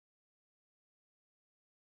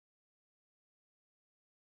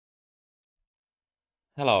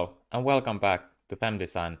Hello and welcome back to FEM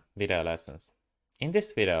Design video lessons. In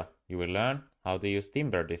this video, you will learn how to use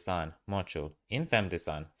Timber Design module in FEM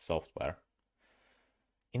Design software.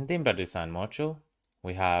 In Timber Design module,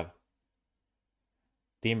 we have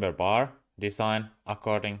timber bar design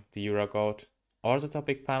according to Eurocode,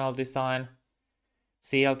 orthotropic panel design,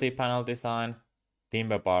 CLT panel design,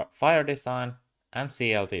 timber bar fire design, and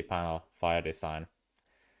CLT panel fire design.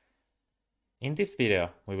 In this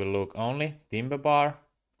video, we will look only timber bar,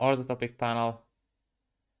 orthotropic panel,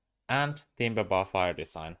 and timber bar fire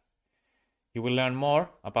design. You will learn more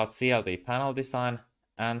about CLT panel design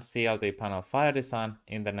and CLT panel fire design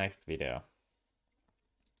in the next video.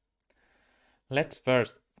 Let's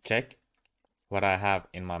first check what I have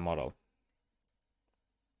in my model.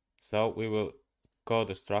 So we will go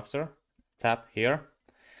to Structure, tab here,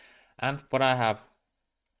 and what I have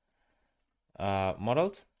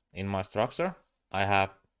modeled in my structure, I have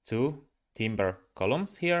two timber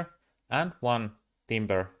columns here and one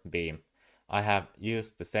timber beam. I have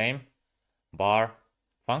used the same bar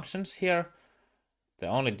functions here. The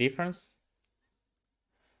only difference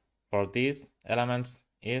for these elements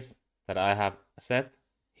is that I have set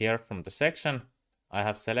here from the section, I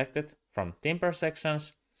have selected from timber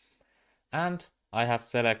sections, and I have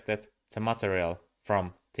selected the material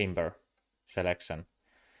from timber selection.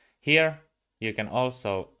 Here you can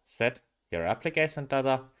also set your application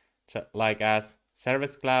data like as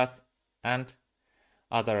service class and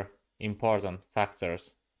other important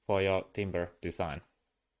factors for your timber design.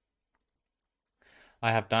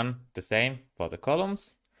 I have done the same for the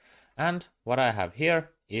columns, and what I have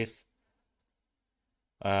here is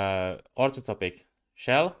orthotropic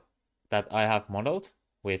shell that I have modeled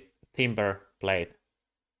with timber plate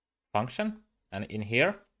function, and in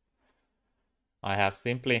here I have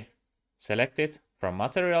simply selected from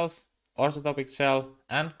materials orthotropic shell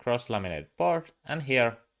and cross-laminated board, and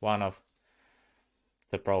here one of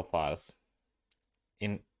the profiles.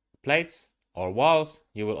 In plates or walls,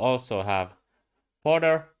 you will also have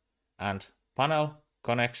border and panel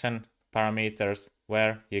connection parameters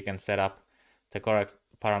where you can set up the correct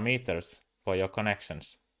parameters for your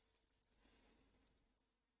connections.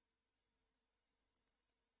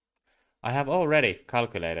 I have already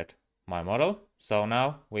calculated my model, so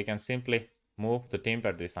now we can simply move to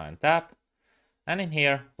Timber Design tab, and in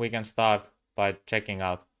here we can start by checking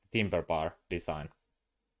out the timber bar design.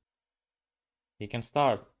 You can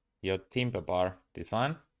start your timber bar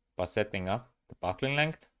design by setting up the buckling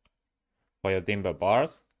length for your timber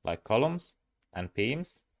bars like columns and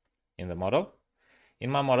beams in the model.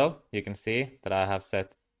 In my model, you can see that I have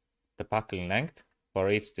set the buckling length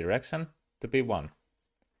for each direction to be 1.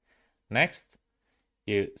 Next,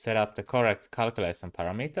 you set up the correct calculation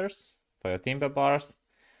parameters for your timber bars,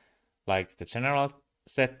 like the general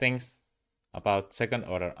settings about second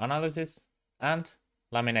order analysis and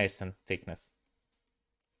lamination thickness.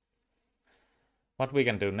 What we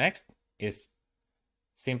can do next is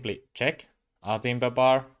simply check our timber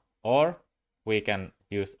bar, or we can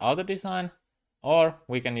use auto design, or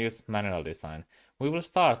we can use manual design. We will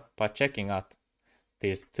start by checking out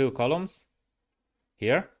these two columns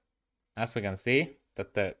here. As we can see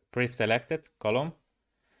that the pre-selected column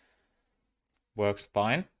works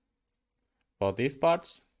fine for these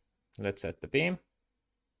parts. Let's set the beam,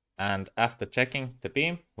 and after checking the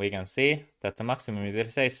beam we can see that the maximum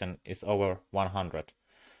utilization is over 100.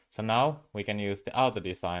 So now we can use the auto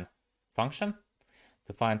design function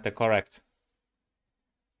to find the correct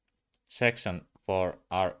section for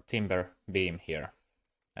our timber beam here.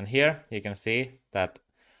 And here you can see that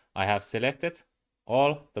I have selected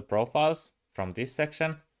all the profiles from this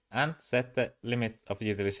section and set the limit of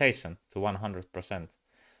utilization to 100%.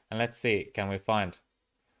 And let's see, can we find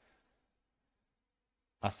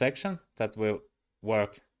a section that will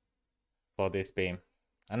work for this beam.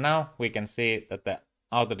 And now we can see that the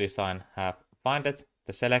auto design have found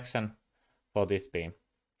the selection for this beam.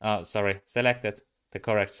 Selected the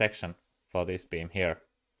correct section for this beam here.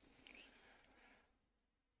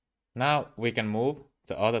 Now we can move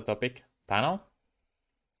to orthotropic panel.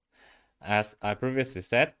 As I previously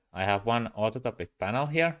said, I have one orthotropic panel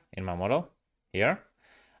here in my model here,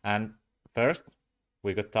 and first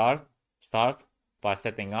we could start by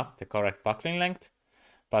setting up the correct buckling length,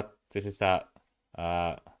 but this is a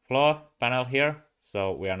floor panel here,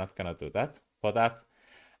 so we are not gonna do that for that.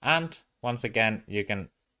 And once again, you can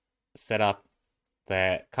set up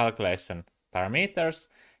the calculation parameters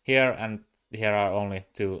here, and here are only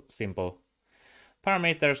two simple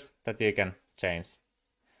parameters that you can change.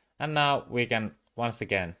 And now we can once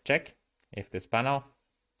again check if this panel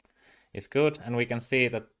is good, and we can see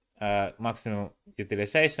that maximum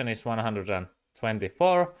utilization is 100%.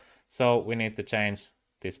 24. So we need to change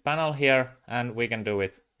this panel here, and we can do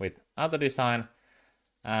it with auto design.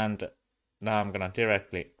 And now I'm gonna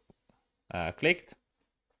directly click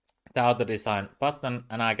the auto design button,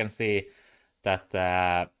 and I can see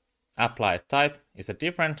that applied type is a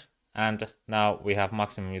different, and now we have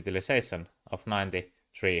maximum utilization of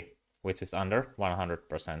 93, which is under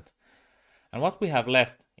 100%. And what we have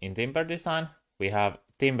left in Timber design, we have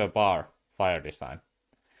Timber bar fire design.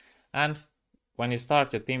 And when you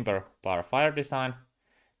start your Timber bar fire design,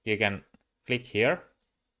 you can click here,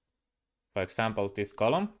 for example, this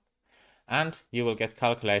column, and you will get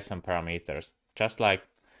calculation parameters, just like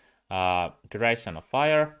duration of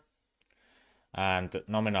fire, and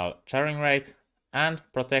nominal charring rate, and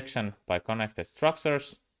protection by connected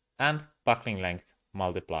structures, and buckling length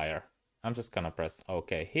multiplier. I'm just gonna press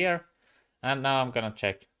OK here, and now I'm gonna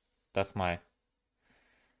check does my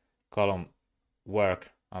column work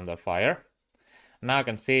under fire. Now I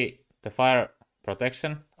can see the fire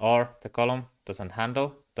protection, or the column doesn't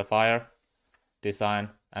handle the fire design,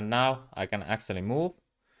 and now I can actually move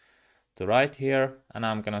to right here, and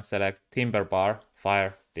I'm gonna select Timber bar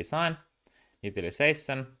fire design,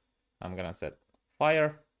 utilization, I'm gonna set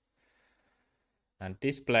fire, and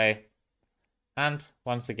display, and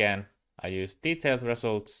once again I use detailed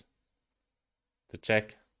results to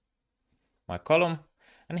check my column,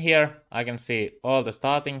 and here I can see all the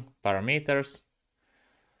starting parameters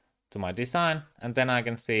to my design, and then I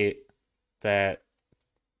can see the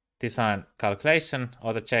design calculation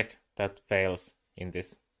or the check that fails in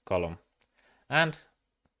this column. And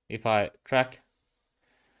if I track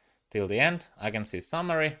till the end, I can see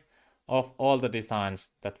summary of all the designs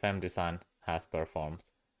that FEM Design has performed.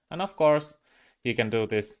 And of course, you can do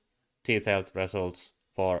this detailed results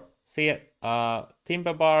for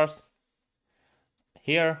timber bars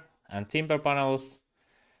here and timber panels,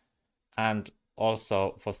 and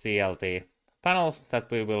also for CLT panels that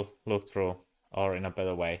we will look through or in a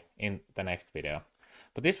better way in the next video.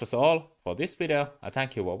 But this was all for this video. I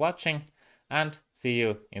thank you for watching and see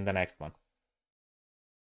you in the next one.